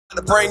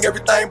To bring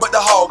everything but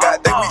the hog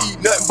out. Think we eat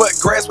nothing but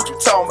grass, what you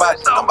talking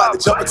about? I'm about to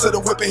jump into the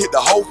whip and hit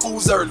the Whole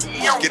Foods early.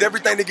 Get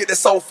everything to get that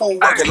soul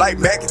food working, like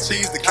mac and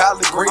cheese, the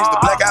collard greens,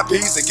 the black eyed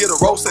peas, and get a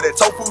roast of that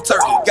tofu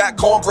turkey. Got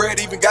cornbread,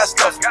 even got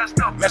stuffing.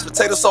 Mashed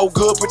potatoes so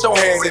good, put your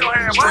hands in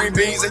it. String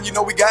beans, and you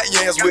know we got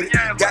yams with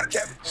it.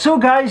 So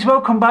guys,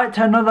 welcome back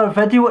to another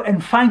video,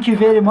 and thank you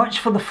very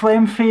much for the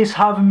Flemface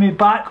having me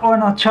back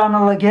on our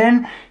channel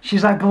again.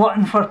 She's a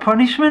glutton for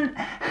punishment.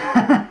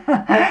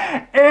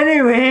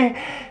 Anyway,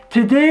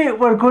 today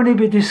we're going to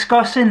be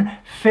discussing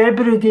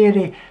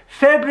Februdairy.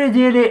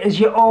 Februdairy, as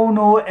you all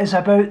know, is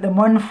about the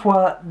month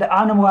where the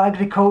animal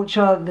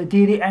agriculture, the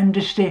dairy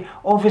industry,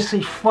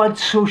 obviously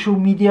floods social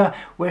media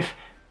with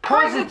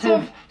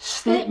positive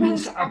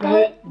statements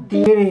about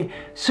dairy.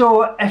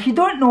 So if you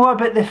don't know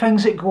about the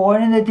things that go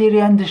on in the dairy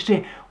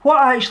industry,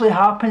 what actually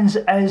happens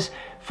is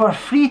for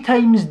 3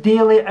 times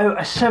daily out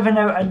of 7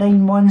 out of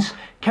 9 months,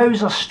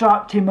 cows are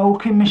strapped to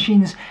milking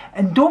machines.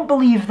 And don't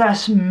believe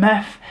this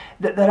myth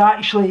that they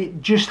actually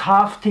just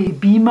have to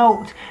be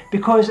milked,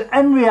 because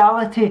in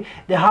reality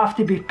they have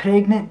to be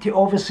pregnant to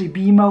obviously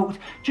be milked,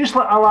 just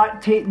like a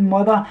lactating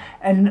mother.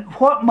 And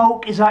what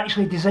milk is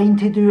actually designed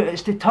to do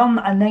is to turn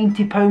a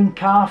 90-pound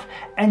calf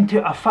into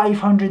a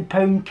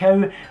 500-pound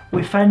cow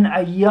within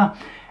a year.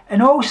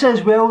 And also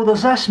as well,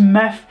 there's this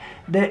myth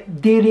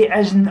that dairy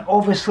isn't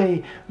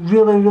obviously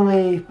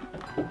really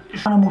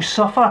animals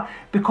suffer,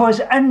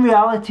 because in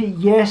reality,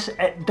 yes,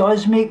 it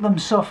does make them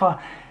suffer,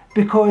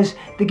 because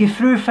they go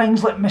through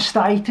things like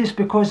mastitis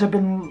because they've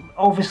been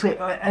obviously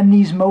in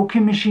these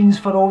milking machines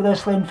for all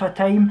this length of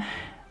time.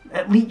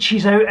 It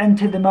leaches out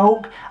into the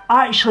milk.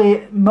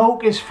 Actually,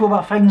 milk is full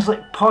of things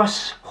like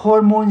pus,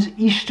 hormones,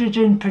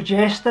 estrogen,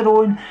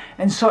 progesterone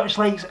and such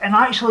likes. And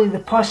actually the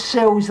pus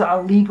cells that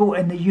are legal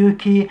in the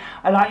UK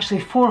are actually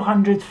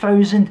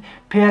 400,000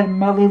 per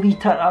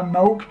millilitre of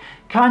milk.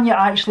 Can you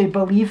actually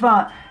believe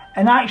that?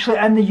 And actually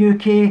in the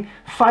UK,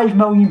 5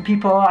 million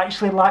people are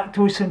actually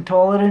lactose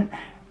intolerant.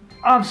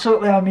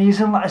 Absolutely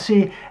amazing, like I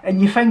say.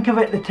 And you think of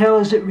it, they tell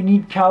us that we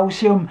need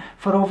calcium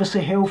for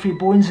obviously healthy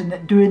bones, and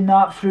that doing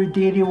that through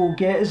dairy will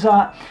get us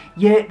that.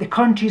 Yet the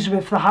countries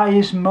with the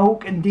highest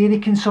milk and dairy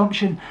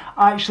consumption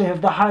actually have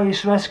the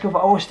highest risk of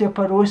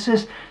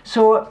osteoporosis.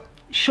 So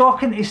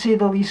shocking to say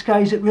the least,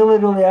 guys, it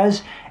really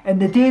is.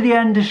 And the dairy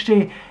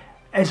industry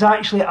is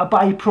actually a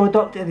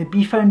byproduct of the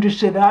beef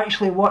industry. They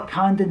actually work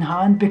hand in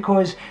hand,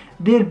 because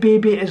their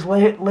baby is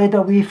led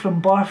away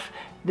from birth.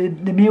 The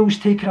male's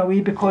taken away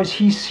because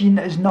he's seen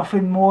as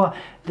nothing more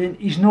than,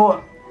 he's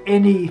not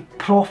any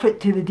profit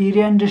to the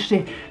dairy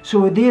industry.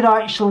 So they're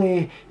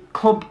actually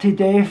clubbed to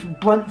death,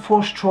 blunt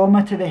force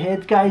trauma to the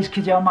head, guys.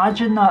 Could you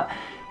imagine that?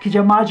 Could you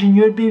imagine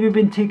your baby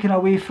being taken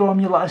away from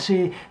you? Like I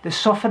say, the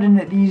suffering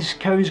that these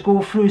cows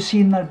go through,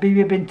 seeing their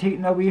baby being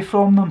taken away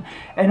from them.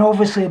 And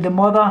obviously the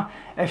mother,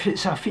 if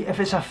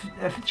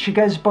she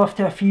gives birth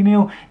to a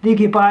female, they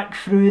get back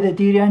through the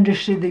dairy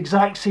industry the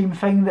exact same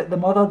thing that the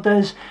mother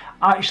does,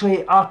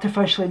 actually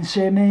artificially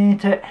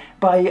inseminate it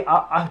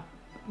by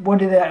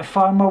one of the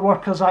farmer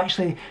workers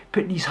actually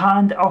putting his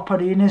hand up her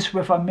anus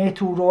with a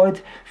metal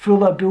rod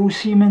full of bull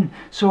semen.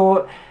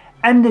 So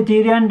in the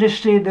dairy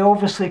industry, they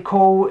obviously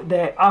call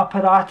the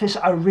apparatus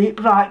a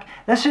rape rack.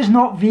 This is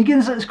not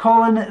vegans that's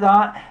calling it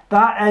that.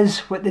 That is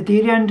what the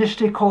dairy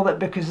industry call it,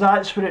 because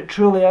that's what it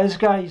truly is,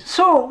 guys.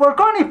 So we're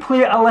going to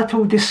play a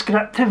little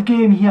descriptive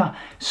game here.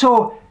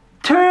 So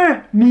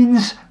 2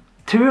 means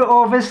 2,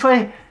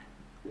 obviously.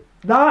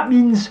 That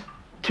means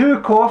 2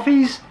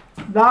 coffees.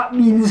 That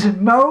means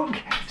milk.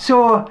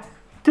 So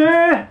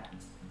 2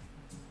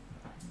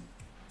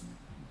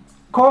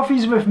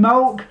 coffees with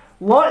milk.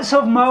 Lots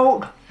of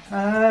milk.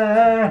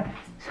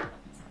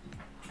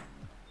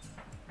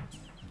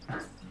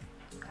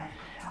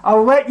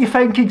 I'll let you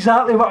think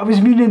exactly what I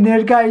was meaning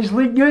there, guys.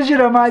 Use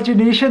your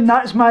imagination.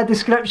 That's my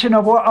description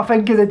of what I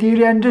think of the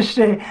dairy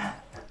industry.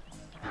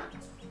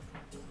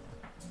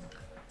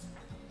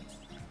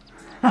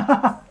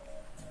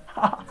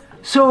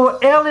 So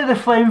earlier the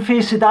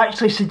Flemface had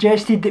actually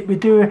suggested that we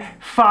do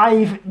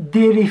 5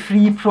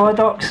 dairy-free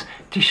products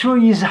to show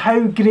you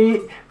how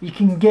great you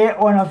can get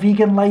on a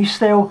vegan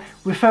lifestyle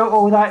without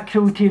all that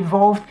cruelty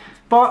involved.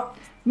 But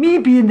me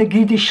being the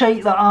greedy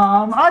shite that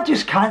I am, I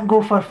just can't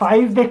go for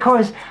 5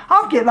 because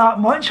I've got that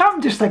much.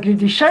 I'm just a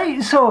greedy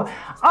shite. So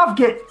I've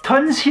got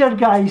tons here,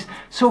 guys.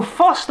 So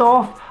first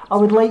off, I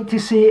would like to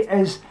say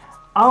is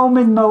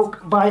almond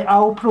milk by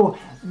Alpro.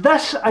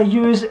 This I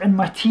use in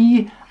my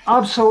tea.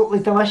 Absolutely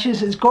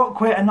delicious. It's got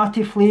quite a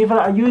nutty flavour.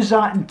 I use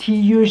that in tea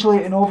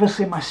usually, and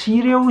obviously my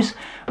cereals.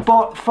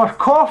 But for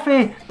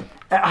coffee,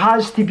 it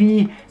has to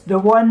be the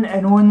one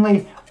and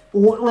only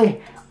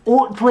Oatly.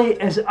 Oatly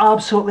is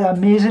absolutely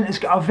amazing. It's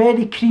got a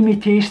very creamy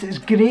taste. It's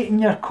great in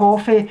your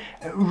coffee.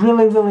 It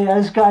really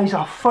is, guys.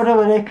 I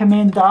thoroughly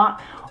recommend that.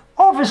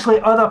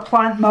 Obviously other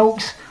plant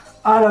milks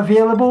are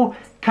available.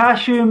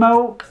 Cashew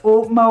milk,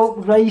 oat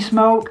milk, rice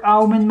milk,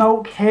 almond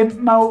milk, hemp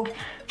milk.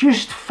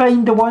 Just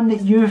find the one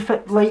that you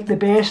like the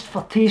best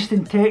for taste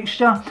and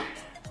texture.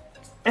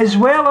 As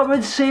well, I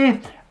would say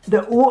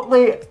the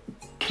Oatly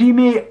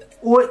creamy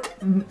oat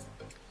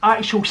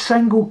actual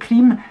single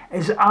cream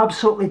is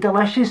absolutely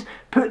delicious.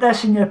 Put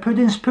this in your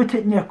puddings, put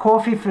it in your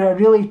coffee for a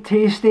really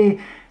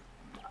tasty,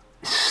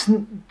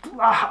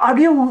 a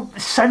real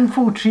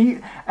sinful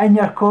treat in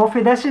your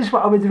coffee. This is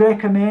what I would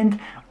recommend.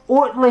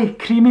 Oatly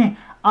creamy,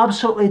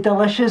 absolutely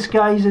delicious,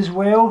 guys, as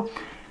well.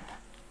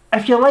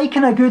 If you're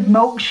liking a good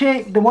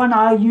milkshake, the one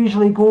I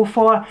usually go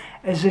for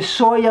is the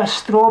soya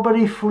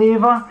strawberry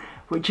flavour,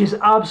 which is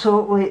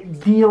absolutely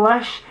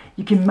delish.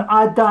 You can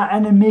add that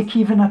in and make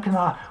even a kind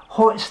of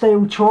hot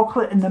style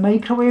chocolate in the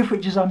microwave,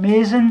 which is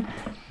amazing.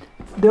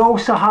 They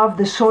also have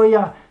the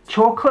soya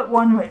chocolate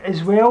one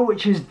as well,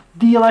 which is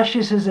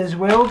delicious as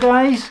well,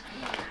 guys.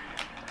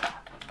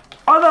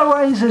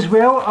 Otherwise as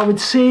well, I would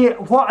say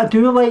what I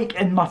do like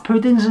in my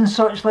puddings and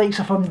such likes,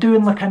 if I'm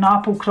doing like an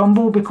apple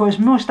crumble, because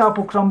most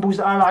apple crumbles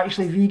are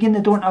actually vegan,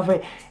 they don't have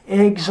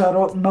eggs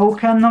or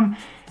milk in them.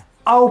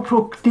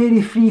 Uprooting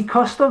dairy-free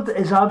custard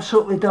is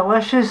absolutely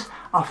delicious.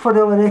 I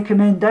thoroughly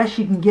recommend this.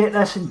 You can get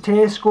this in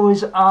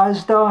Tesco's,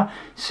 Asda,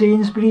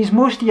 Sainsbury's,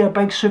 most of your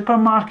big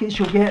supermarkets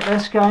you'll get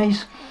this,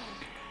 guys.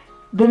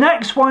 The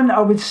next one I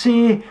would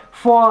say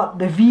for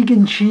the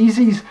vegan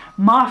cheeses,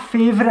 my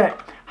favourite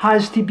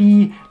has to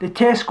be the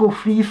Tesco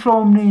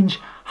Freeform range,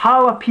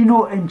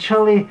 jalapeno and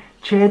chili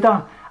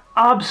cheddar.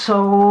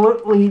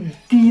 Absolutely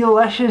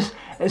delicious.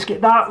 It's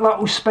got that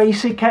little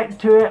spicy kick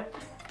to it.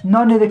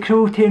 None of the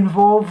cruelty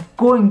involved.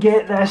 Go and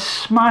get this,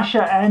 smash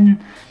it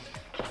in.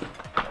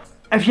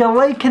 If you're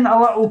liking a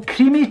little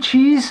creamy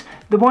cheese,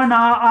 the one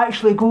I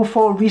actually go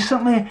for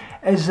recently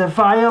is the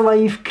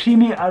Viva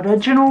Creamy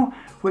Original,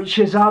 which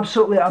is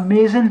absolutely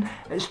amazing.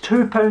 It's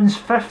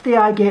 £2.50.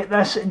 I get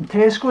this in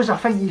Tesco's. I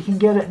think you can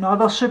get it in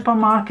other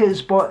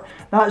supermarkets, but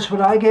that's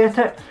where I get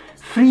it.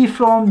 Free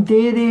from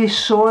dairy,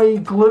 soy,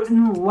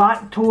 gluten,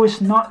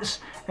 lactose, nuts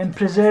and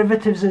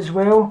preservatives as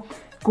well.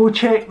 Go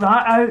check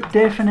that out,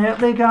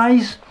 definitely,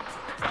 guys.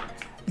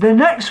 The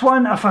next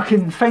one, if I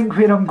can think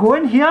where I'm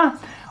going here,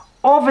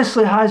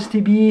 obviously has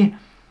to be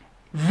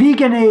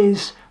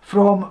VDDS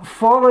from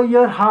Follow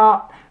Your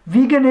Heart.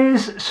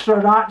 VDDS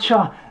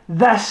Sriracha.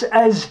 This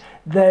is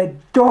the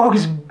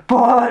dog's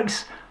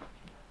bollocks.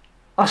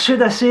 Or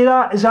should I say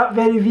that? Is that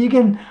very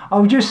vegan?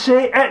 I'll just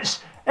say it's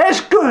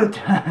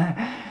good.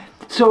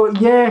 So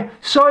yeah,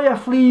 soya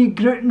free,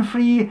 gluten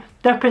free,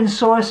 dipping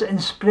sauce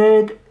and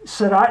spread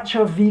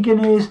sriracha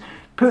VDDS.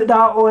 Put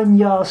that on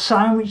your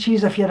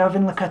sandwiches if you're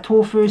having like a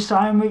tofu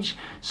sandwich,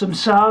 some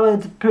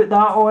salad, put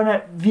that on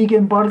it,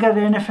 vegan burger,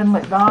 anything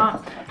like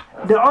that.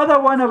 The other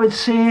one I would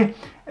say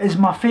is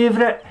my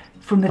favourite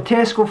from the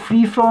Tesco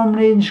Freeform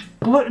range,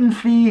 gluten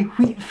free,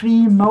 wheat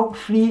free, milk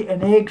free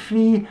and egg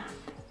free.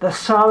 The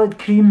salad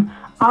cream,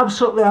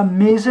 absolutely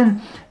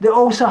amazing. They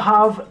also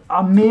have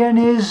a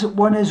mayonnaise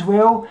one as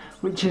well,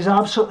 which is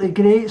absolutely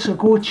great, so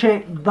go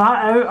check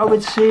that out, I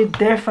would say,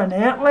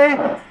 definitely.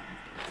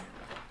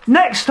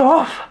 Next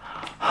off,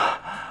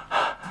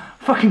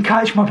 fucking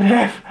catch my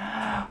breath.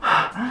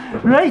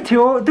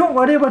 Rightio, don't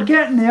worry, we're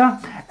getting there,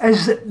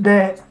 is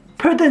the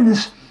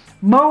Puddings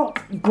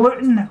Milk,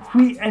 Gluten,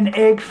 Wheat and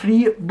Egg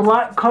Free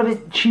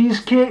Blackcurrant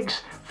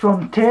Cheesecakes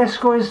from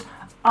Tesco's.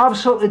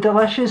 Absolutely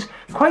delicious.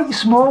 Quite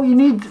small, you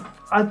need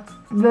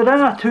they're in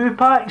a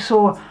 2-pack,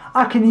 so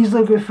I can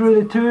easily go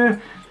through the 2.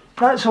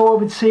 That's all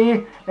I would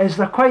say, is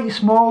they're quite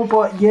small,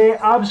 but yeah,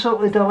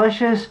 absolutely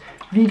delicious.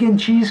 Vegan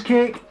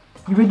cheesecake.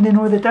 You wouldn't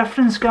know the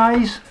difference,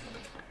 guys.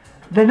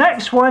 The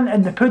next one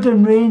in the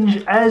pudding range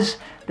is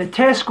the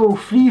Tesco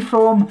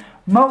Freeform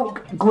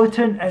Milk,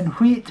 Gluten and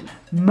Wheat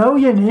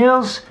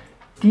Millionaires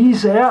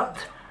Dessert.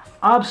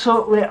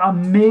 Absolutely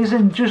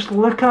amazing. Just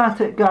look at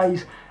it,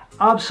 guys.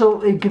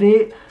 Absolutely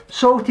great.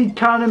 Salted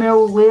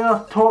caramel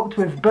layer topped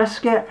with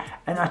biscuit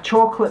and a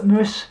chocolate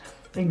mousse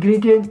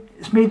ingredient.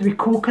 It's made with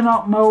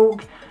coconut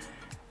milk.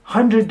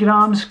 100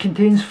 grams,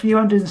 contains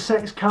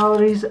 306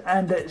 calories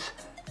and it's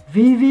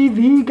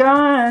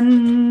vegan.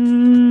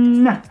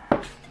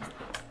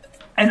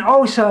 And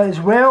also as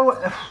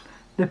well,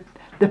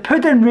 the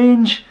pudding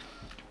range,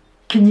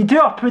 can you do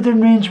a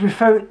pudding range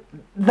without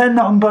the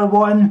number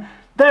one,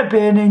 the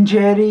Ben &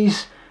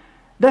 Jerry's,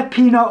 the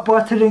peanut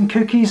butter and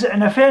cookies?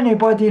 And if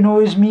anybody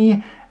knows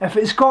me, if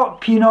it's got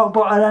peanut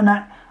butter in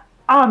it,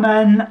 I'm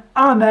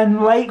in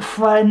like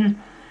Flynn.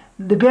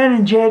 The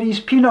Ben & Jerry's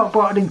peanut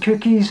butter and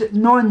cookies,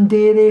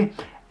 non-dairy,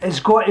 has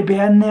got to be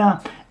in there.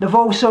 They've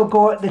also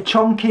got the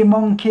Chunky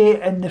Monkey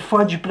and the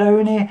Fudge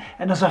Brownie,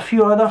 and there's a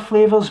few other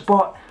flavours,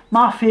 but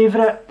my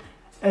favourite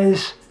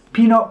is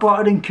peanut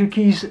butter and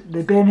cookies,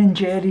 the Ben &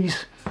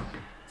 Jerry's.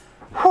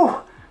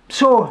 Whew.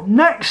 So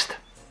next,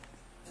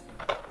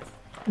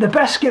 the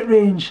biscuit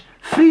range,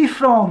 free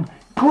from,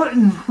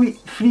 gluten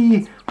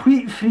free,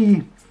 wheat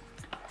free,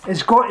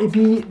 has got to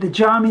be the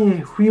Jammy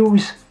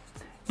Wheels.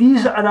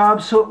 These are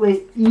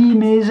absolutely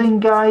amazing,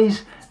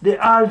 guys. They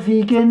are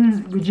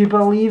vegan, would you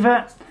believe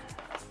it?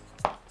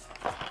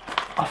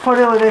 I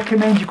thoroughly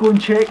recommend you go and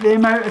check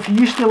them out. If you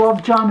used to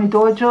love Jammy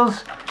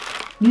Dodgers,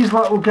 these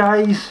little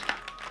guys,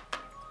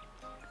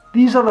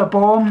 these are the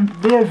bomb.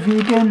 They're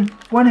vegan,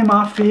 one of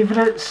my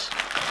favourites.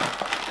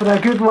 for a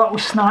good little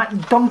snack.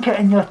 Dunk it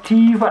in your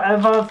tea,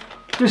 whatever,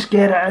 just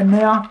get it in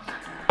there.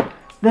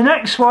 The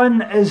next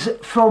one is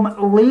from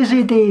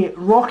Lazy Day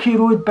Rocky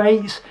Road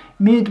Bites,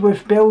 made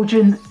with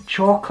Belgian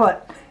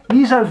chocolate.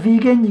 These are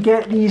vegan, you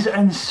get these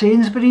in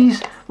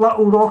Sainsbury's,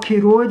 little Rocky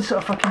Roads.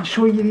 If I can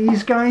show you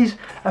these guys,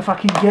 if I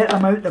can get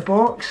them out the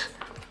box.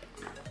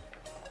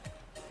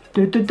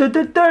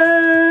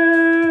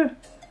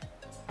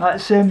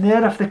 That's them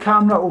there, if the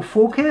camera will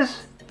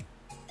focus.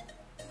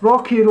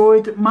 Rocky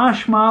Road,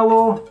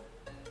 marshmallow,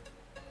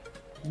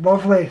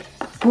 lovely.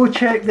 Go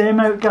check them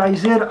out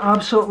guys, they're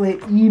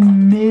absolutely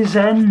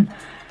amazing.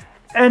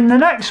 And the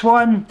next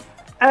one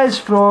is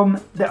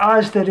from the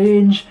Asda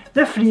range,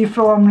 the free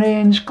from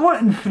range,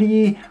 gluten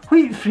free,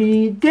 wheat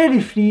free, dairy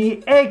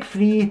free, egg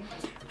free,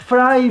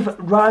 5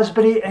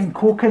 raspberry and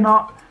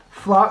coconut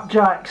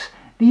flapjacks.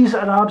 These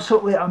are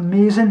absolutely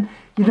amazing.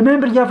 You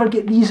remember you ever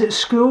get these at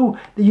school?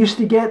 They used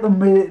to get them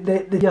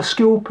with your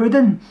school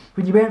pudding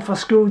when you went for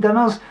school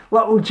dinners.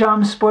 Little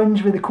jam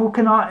sponge with the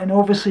coconut, and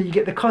obviously you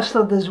get the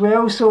custard as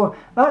well. So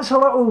that's a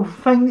little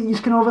thing that you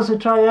can obviously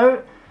try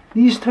out.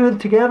 These two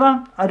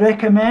together, I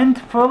recommend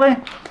fully.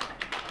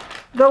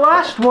 The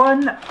last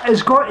one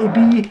has got to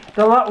be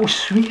the little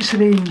sweets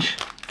range.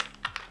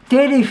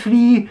 Dairy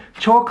free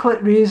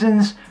chocolate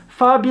raisins,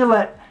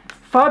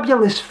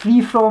 fabulous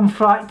free from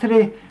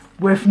factory,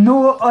 with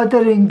no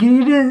other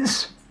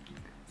ingredients.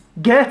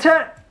 Get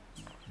it?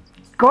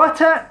 Got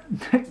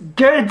it?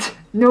 Good.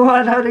 No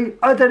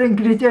other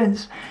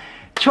ingredients.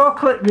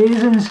 Chocolate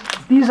raisins.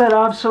 These are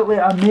absolutely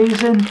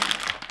amazing.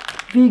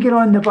 Vegan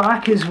on the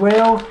back as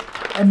well.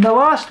 And the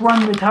last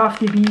one would have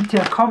to be, to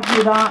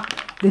accompany that,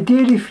 the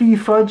dairy free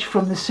fudge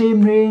from the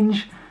same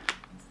range.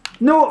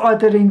 No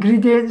other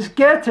ingredients.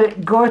 Get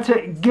it? Got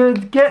it?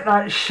 Good. Get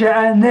that shit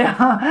in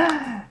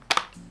there.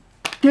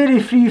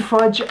 Dairy free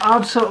fudge,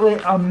 absolutely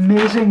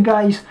amazing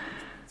guys.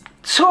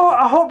 So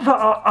I hope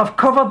that I've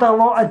covered a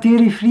lot of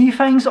dairy free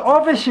things.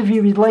 Obviously if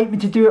you would like me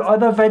to do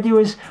other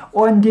videos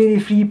on dairy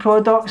free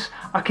products,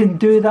 I can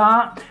do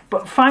that.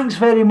 But thanks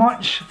very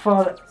much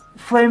for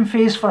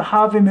Flemface for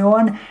having me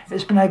on.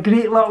 It's been a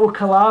great little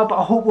collab.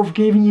 I hope we've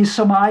given you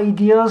some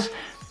ideas.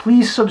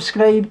 Please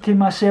subscribe to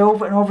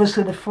myself and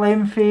obviously the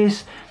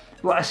Flemface.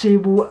 Like I say,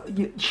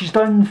 she's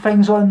done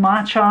things on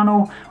my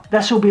channel.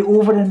 This will be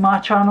over in my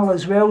channel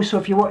as well, so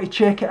if you want to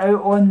check it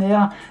out on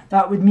there,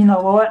 that would mean a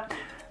lot.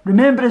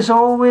 Remember, as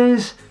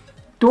always,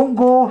 don't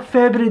go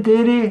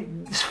Februdairy.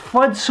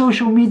 Flood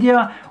social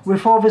media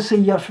with obviously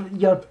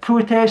your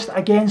protest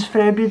against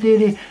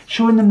Februdairy,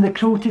 showing them the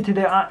cruelty to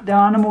the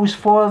animals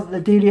for the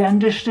dairy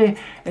industry,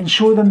 and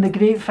show them the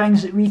great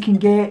things that we can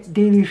get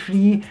dairy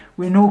free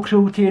with no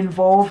cruelty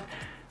involved.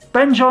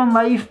 Binge on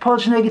life,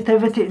 purge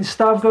negativity and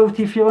starve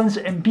guilty feelings,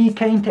 and be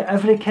kind to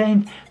every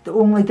kind. The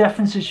only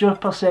difference is your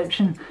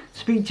perception.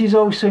 Speak to you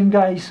all soon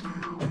guys.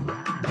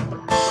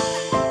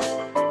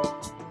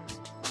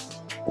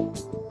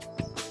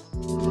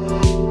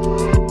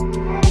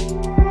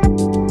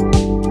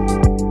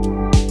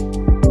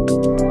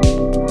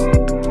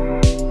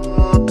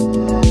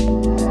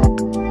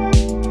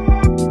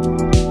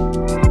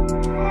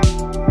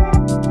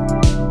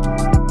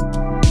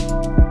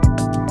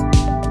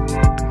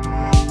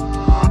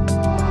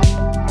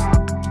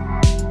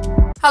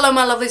 Hello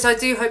my lovelies, I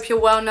do hope you're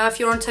well. Now if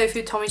you're on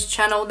Tofu Tommy's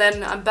channel,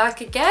 then I'm back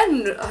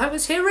again. I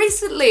was here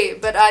recently,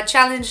 but I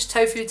challenged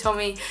Tofu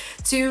Tommy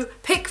to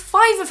pick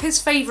 5 of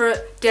his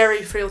favourite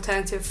dairy-free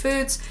alternative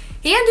foods.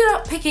 He ended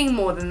up picking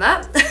more than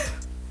that.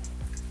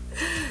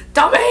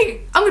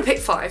 Tommy! I'm gonna pick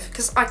 5,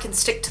 because I can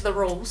stick to the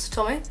rules,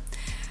 Tommy.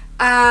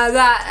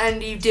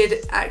 And you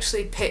did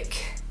actually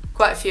pick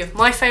quite a few of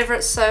my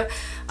favourites, so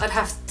I'd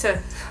have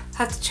to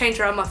change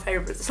around my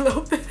favourites a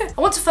little bit.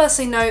 I want to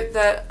firstly note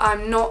that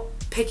I'm not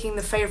picking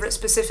the favourite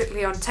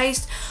specifically on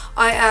taste.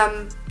 I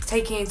am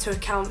taking into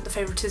account the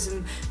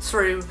favouritism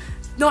through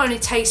not only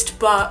taste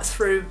but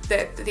through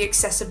the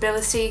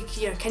accessibility.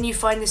 You know, can you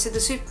find this in the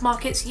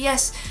supermarkets?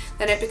 Yes,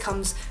 then it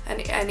becomes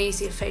an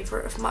easier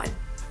favourite of mine.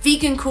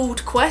 Vegan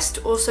called Quest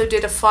also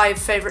did a 5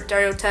 favourite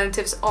dairy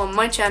alternatives on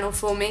my channel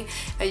for me.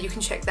 You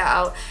can check that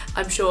out.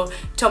 I'm sure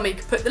Tommy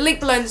could put the link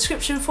below in the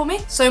description for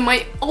me. So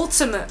my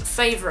ultimate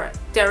favourite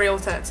dairy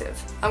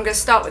alternative, I'm going to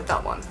start with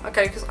that one,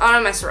 okay, because I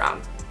don't mess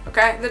around.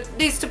 Okay, there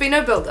needs to be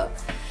no build-up.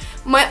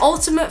 My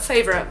ultimate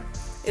favourite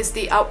is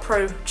the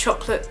Upro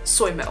chocolate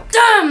soy milk.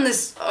 Damn,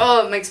 this,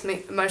 oh, it makes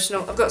me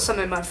emotional. I've got some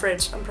in my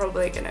fridge. I'm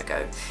probably gonna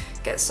go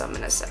get some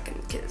in a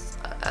second because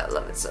I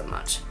love it so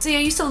much. See, I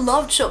used to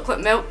love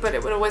chocolate milk, but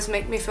it would always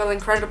make me feel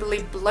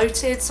incredibly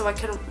bloated, so I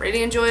couldn't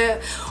really enjoy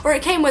it, or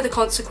it came with a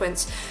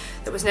consequence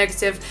that was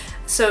negative.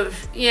 So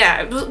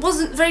yeah, it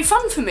wasn't very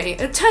fun for me.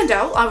 It turned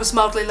out I was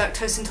mildly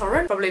lactose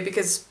intolerant, probably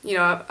because, you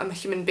know, I'm a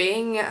human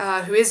being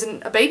who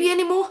isn't a baby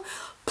anymore.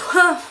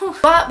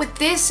 But with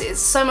this,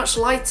 it's so much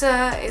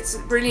lighter, it's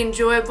really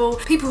enjoyable.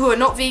 People who are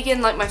not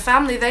vegan, like my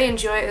family, they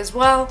enjoy it as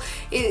well.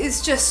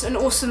 It's just an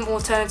awesome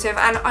alternative,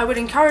 and I would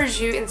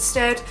encourage you,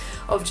 instead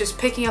of just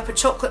picking up a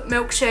chocolate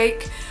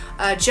milkshake,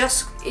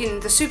 just in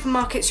the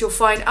supermarkets you'll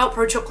find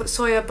Upro chocolate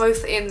soya,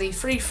 both in the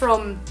free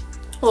from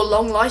or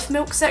long life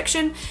milk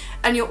section,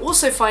 and you'll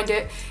also find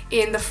it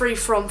in the free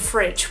from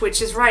fridge,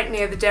 which is right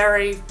near the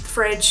dairy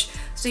fridge,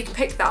 so you can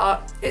pick that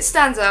up. It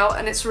stands out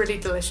and it's really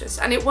delicious,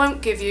 and it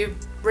won't give you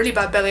really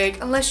bad bellyache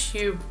unless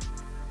you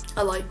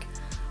are like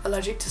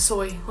allergic to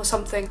soy or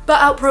something. But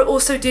Outpro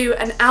also do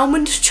an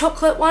almond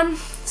chocolate one,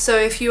 so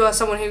if you are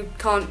someone who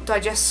can't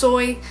digest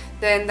soy,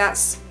 then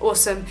that's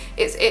awesome.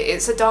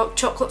 It's a dark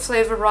chocolate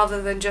flavour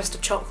rather than just a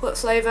chocolate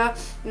flavour,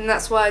 and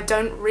that's why I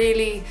don't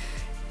really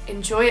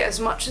enjoy it as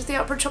much as the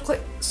Outpro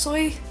chocolate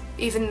soy,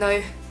 even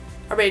though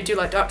I really do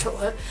like dark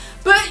chocolate.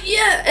 But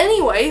yeah,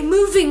 anyway,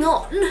 moving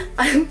on.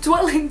 I'm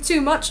dwelling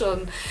too much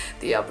on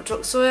the Outpro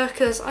chocolate soy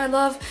because I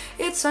love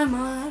it so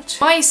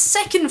much. My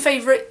second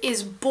favourite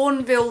is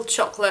Bournville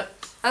chocolate.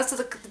 That's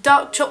the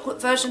dark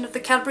chocolate version of the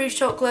Cadbury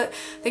chocolate.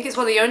 I think it's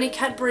one of the only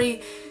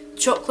Cadbury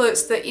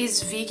chocolates that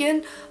is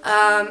vegan,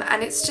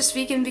 and it's just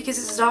vegan because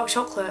it's a dark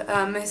chocolate.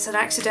 It's an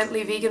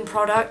accidentally vegan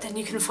product, and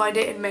you can find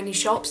it in many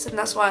shops, and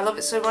that's why I love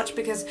it so much,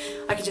 because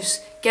I can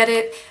just get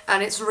it,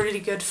 and it's really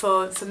good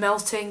for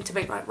melting to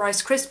make like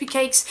Rice Krispie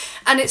cakes,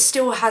 and it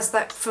still has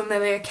that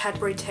familiar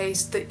Cadbury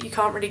taste that you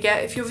can't really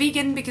get if you're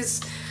vegan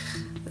because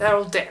they're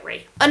all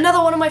dairy.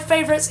 Another one of my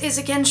favourites is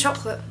again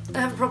chocolate.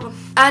 I have a problem.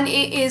 And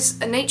it is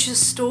a Nature's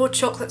Store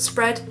chocolate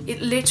spread.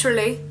 It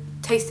literally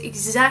tastes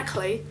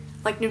exactly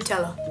like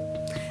Nutella.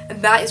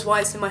 And that is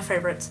why it's in my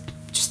favourites.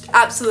 Just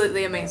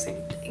absolutely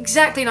amazing.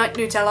 Exactly like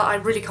Nutella. I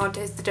really can't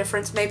taste the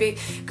difference. Maybe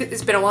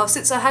it's been a while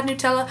since I had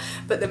Nutella,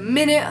 but the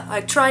minute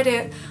I tried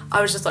it,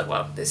 I was just like,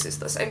 wow, this is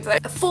the same thing.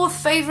 The fourth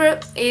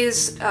favourite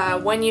is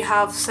when you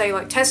have, say,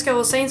 like Tesco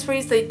or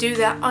Sainsbury's, they do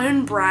their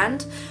own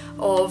brand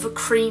of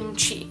cream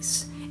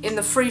cheese in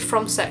the free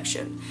from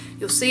section.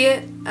 You'll see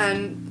it,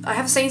 and I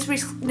have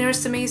Sainsbury's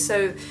nearest to me,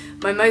 so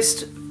my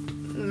most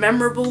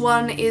memorable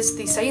one is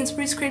the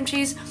Sainsbury's cream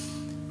cheese.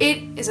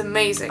 It is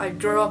amazing. I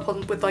grew up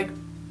with like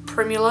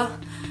Primula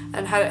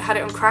and had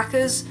it on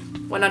crackers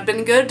when I'd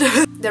been good.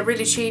 They're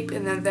really cheap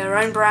and they're their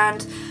own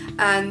brand,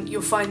 and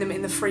you'll find them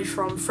in the free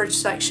from fridge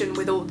section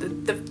with all the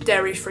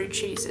dairy free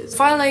cheeses.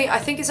 Finally, I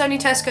think it's only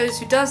Tesco's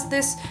who does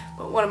this,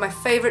 but one of my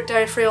favourite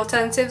dairy free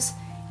alternatives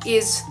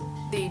is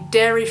the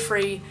dairy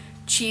free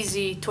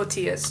cheesy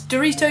tortillas.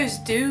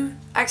 Doritos do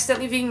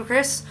accidentally vegan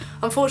crisps.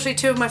 Unfortunately,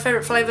 two of my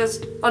favourite flavours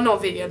are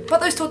not vegan. But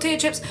those tortilla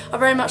chips are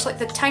very much like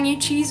the tangy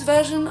cheese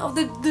version of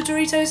the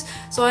Doritos,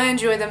 so I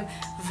enjoy them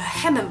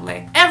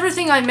vehemently.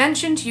 Everything I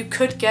mentioned you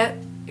could get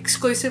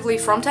exclusively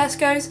from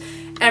Tesco's.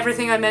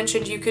 Everything I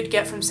mentioned you could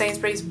get from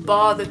Sainsbury's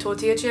bar the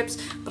tortilla chips,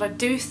 but I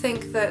do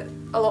think that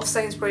a lot of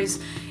Sainsbury's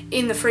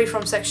in the free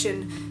from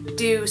section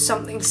do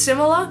something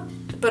similar,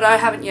 but I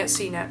haven't yet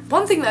seen it.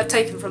 One thing that I've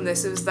taken from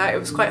this is that it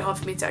was quite hard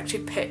for me to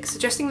actually pick,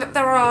 suggesting that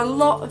there are a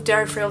lot of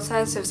dairy-free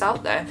alternatives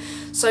out there,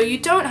 so you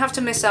don't have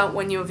to miss out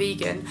when you're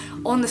vegan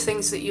on the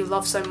things that you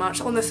love so much,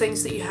 on the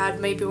things that you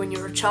had maybe when you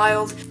were a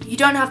child. You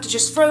don't have to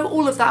just throw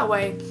all of that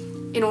away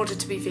in order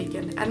to be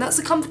vegan, and that's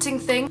a comforting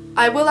thing.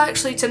 I will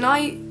actually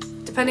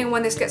tonight, depending on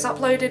when this gets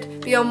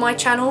uploaded, be on my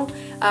channel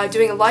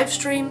doing a live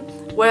stream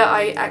where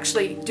I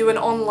actually do an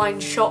online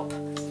shop.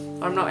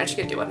 I'm not actually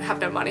going to do one, I have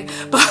no money,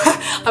 but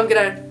I'm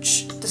going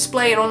to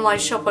display an online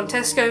shop on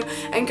Tesco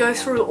and go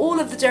through all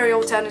of the dairy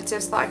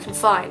alternatives that I can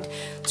find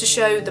to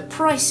show the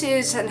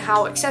prices and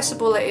how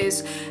accessible it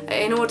is,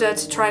 in order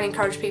to try and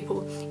encourage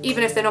people,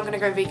 even if they're not going to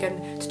go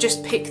vegan, to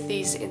just pick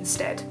these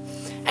instead.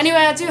 Anyway,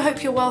 I do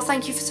hope you're well.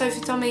 Thank you for Sophie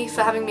Tommy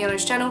for having me on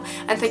his channel,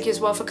 and thank you as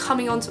well for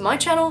coming onto my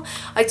channel.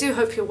 I do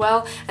hope you're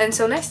well.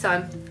 Until next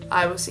time,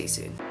 I will see you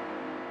soon.